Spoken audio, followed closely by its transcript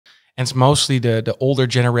And it's mostly the older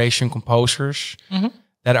generation composers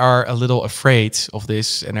that are a little afraid of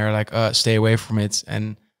this, and they're like, stay away from it.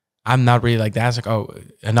 And I'm not really like that. It's like, oh,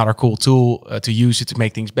 another cool tool to use it to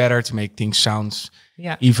make things better, to make things sound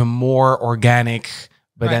even more organic,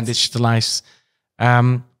 but then digitalized.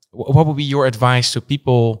 What would be your advice to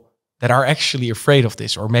people that are actually afraid of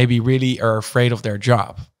this, or maybe really are afraid of their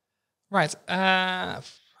job? Right.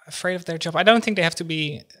 Afraid of their job. I don't think they have to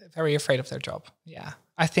be very afraid of their job. Yeah.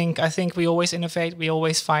 I think we always innovate. We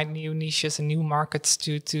always find new niches and new markets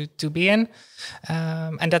to be in.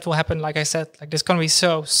 And that will happen, like I said, like there's going to be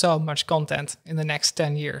so much content in the next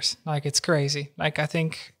 10 years. Like it's crazy. Like I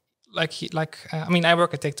think I mean, I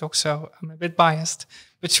work at TikTok, so I'm a bit biased,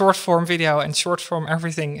 but short form video and short form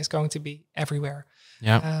everything is going to be everywhere.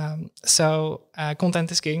 Yeah. So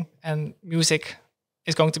content is king, and music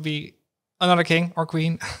is going to be another king or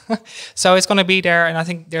queen. So it's going to be there, and I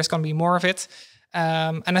think there's going to be more of it.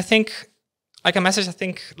 And I think, like a message, I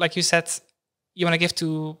think, like you said, you want to give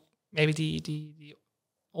to maybe the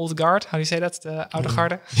old guard. How do you say that? The oude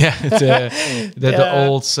garde. Yeah, the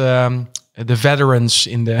old, the veterans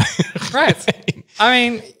in the right. I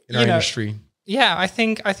mean, in our industry. Yeah, I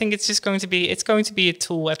think it's just going to be a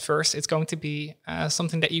tool at first. It's going to be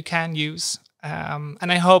something that you can use.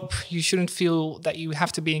 And I hope you shouldn't feel that you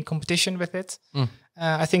have to be in competition with it.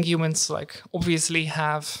 I think humans like obviously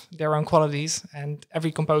have their own qualities, and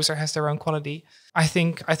every composer has their own quality. I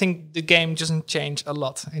think the game doesn't change a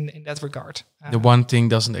lot in that regard. The one thing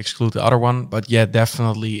doesn't exclude the other one, but yeah,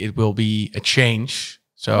 definitely it will be a change.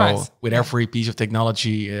 So with every piece of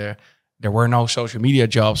technology, there were no social media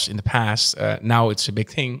jobs in the past. Now it's a big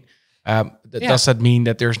thing. Does that mean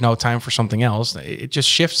that there's no time for something else? It just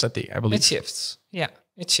shifts, I believe. It shifts, yeah.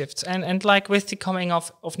 It shifts. And like with the coming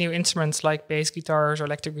of new instruments like bass guitars or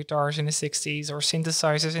electric guitars in the 60s or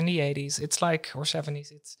synthesizers in the 80s, it's like, or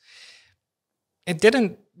 70s, it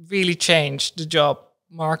didn't really change the job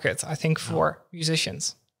market, I think, for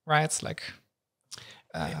musicians, right? It's like...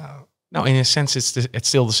 no, in a sense, it's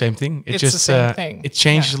still the same thing. It's just the same thing. It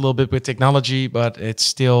changes a little bit with technology, but it's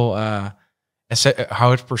still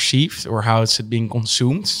how it's perceived or how it's being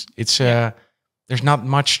consumed. It's there's not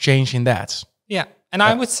much change in that. Yeah, and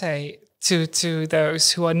I would say to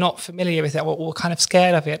those who are not familiar with it or kind of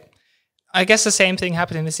scared of it, I guess the same thing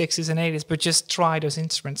happened in the 60s and 80s, but just try those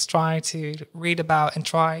instruments, try to read about and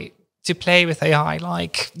try to play with AI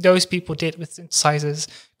like those people did with synthesizers,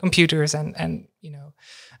 computers, and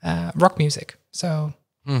rock music. So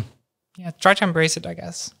yeah, try to embrace it, I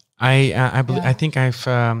guess. I think I've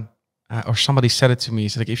or somebody said it to me.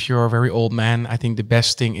 It's like, if you're a very old man, I think the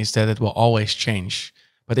best thing is that it will always change.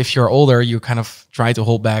 But if you're older, you kind of try to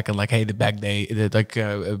hold back and like, hey, back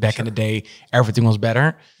in the day, everything was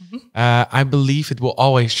better. I believe it will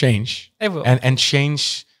always change. It will. And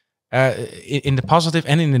change in the positive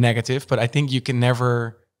and in the negative. But I think you can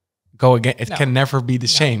never go again. It can never be the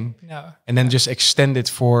same. No. And then just extend it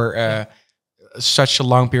for such a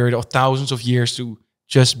long period of thousands of years to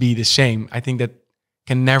just be the same. I think that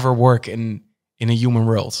can never work in a human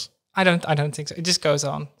world. I don't think so. It just goes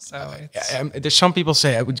on. So there's some people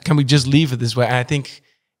say, can we just leave it this way? And I think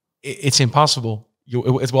it's impossible.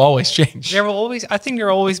 It will always change. I think there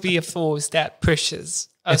will always be a force that pushes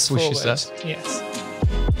us forward. Us. Yes.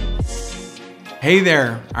 Hey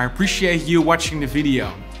there, I appreciate you watching the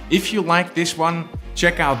video. If you like this one,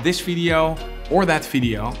 check out this video or that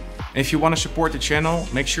video. And if you want to support the channel,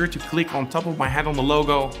 make sure to click on top of my head on the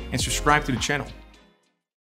logo and subscribe to the channel.